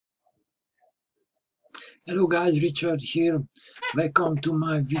Hello guys, Richard here. Welcome to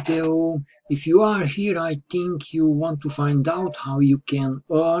my video. If you are here, I think you want to find out how you can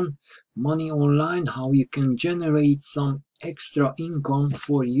earn money online, how you can generate some extra income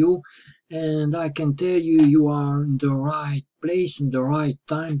for you. And I can tell you, you are in the right place, in the right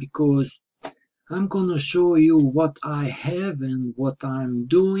time, because I'm gonna show you what I have and what I'm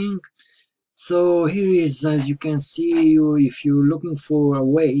doing. So here is, as you can see, if you're looking for a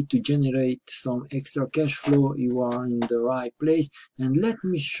way to generate some extra cash flow, you are in the right place. And let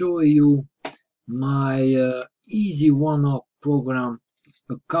me show you my easy one-up program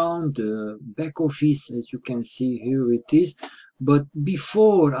account, back office. As you can see, here it is. But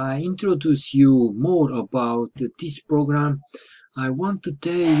before I introduce you more about this program, I want to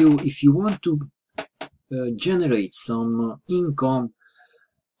tell you, if you want to generate some income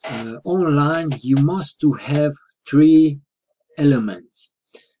online, you must to have three elements.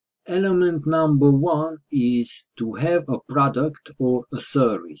 Element number one is to have a product or a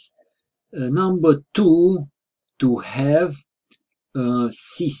service. Number two, to have a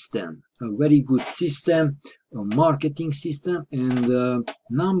system, a very good system, a marketing system. And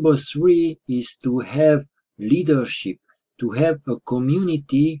number three is to have leadership, to have a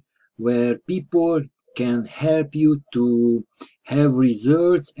community where people can help you to have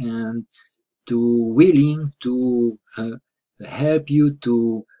results and to willing to help you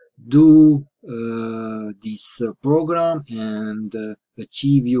to do this program and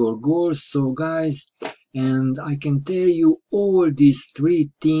achieve your goals. So guys, and I can tell you all these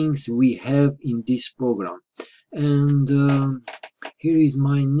three things we have in this program. And here is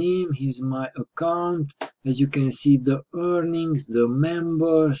my name, here's my account. As you can see, the earnings, the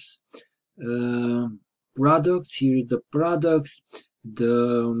members, products, here is the products,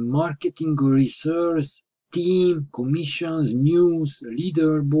 the marketing research, team, commissions, news,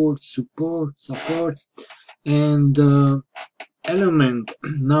 leaderboard, support, and element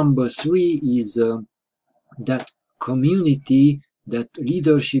number three is that community, that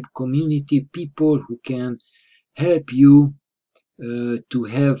leadership community, people who can help you to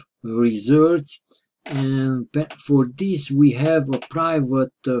have results. And for this we have a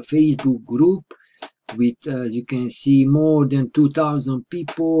private Facebook group with, as you can see, more than 2,000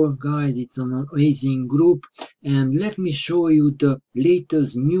 people. Guys, it's an amazing group. And let me show you the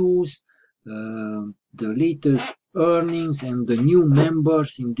latest news, the latest earnings and the new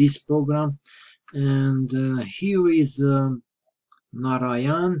members in this program. And here is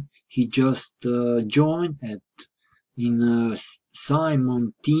Narayan. He just joined in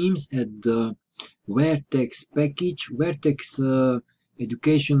Simon Teams at the Vertex package. Vertex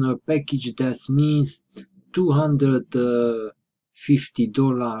educational package, that means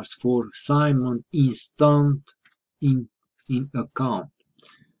 $250 for Simon instant in account.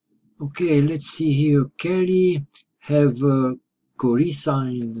 Okay, let's see here. Kelly have Corissa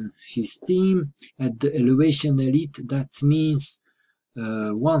in his team at the Elevation Elite. That means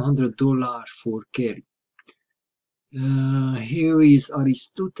 $100 for Kelly. Here is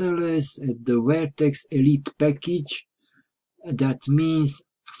Aristoteles at the Vertex Elite package. That means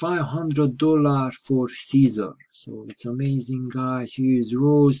 $500 for Caesar. So it's amazing, guys. Here is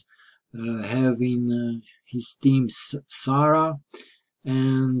Rose having his team Sarah,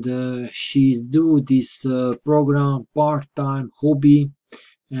 and she's do this program part-time hobby.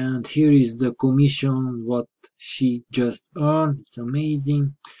 And here is the commission what she just earned. It's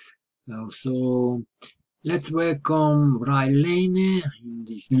amazing. So let's welcome Railene in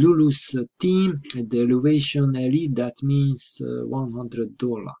this Lulu's team at the Elevation Elite. That means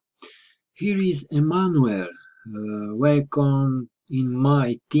 $100. Here is Emmanuel. Welcome in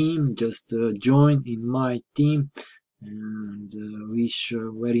my team. Just join in my team, and wish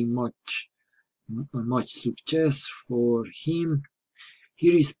very much success for him.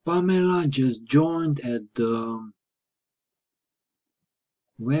 Here is Pamela, just joined at the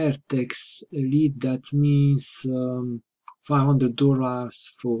Vertex Elite. That means $500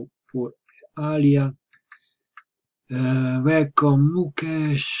 for Alia. Welcome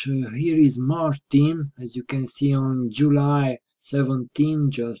Mukesh. Here is Martin, as you can see, on July 17,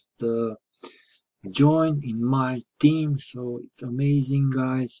 just joined in my team. So it's amazing,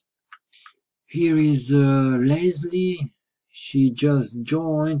 guys. Here is Leslie. She just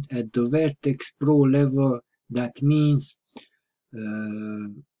joined at the Vertex Pro level. That means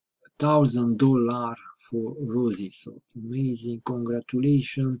 $1,000 for Rosie. So it's amazing.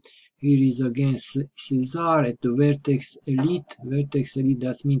 Congratulations. Here is again Cesar at the Vertex Elite. Vertex Elite,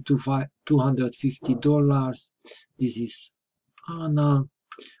 that means $250. This is Anna.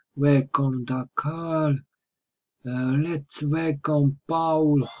 Welcome Dakar. Let's welcome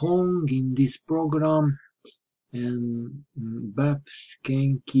Paul Hong in this program. and Bab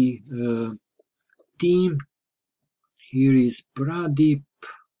Skanky team. Here is Pradeep,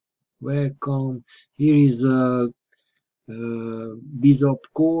 welcome. Here is Bishop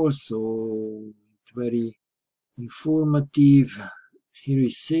course, so it's very informative. Here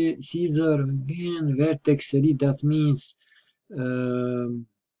is Caesar again, Vertex Elite, that means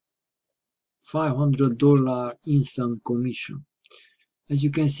 $500 instant commission. As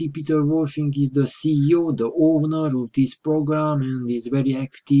you can see, Peter Wolfing is the CEO, the owner of this program, and is very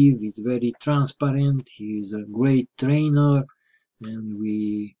active, is very transparent. He is a great trainer, and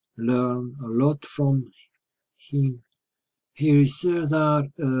we learn a lot from him. Here is Cesar.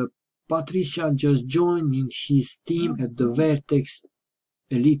 Patricia just joined in his team at the Vertex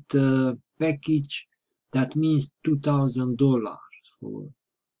Elite package. That means $2,000 for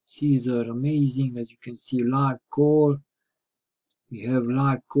Caesar. Amazing. As you can see, live call. We have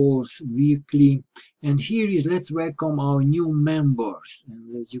live calls weekly. And here is, let's welcome our new members.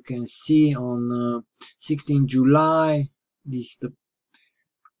 And as you can see, on 16 July, this the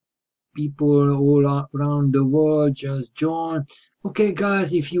people all around the world just joined. Okay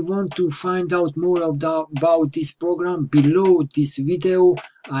guys, if you want to find out more about this program, below this video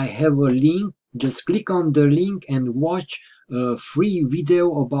I have a link. Just click on the link and watch a free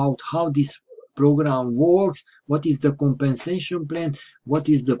video about how this program works, what is the compensation plan, what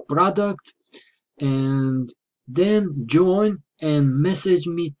is the product, and then join and message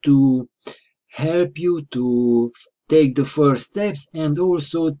me to help you to take the first steps, and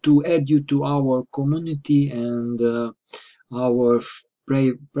also to add you to our community and our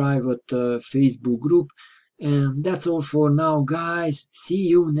private Facebook group. And that's all for now, guys. See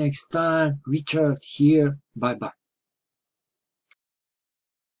you next time. Richard here. Bye bye.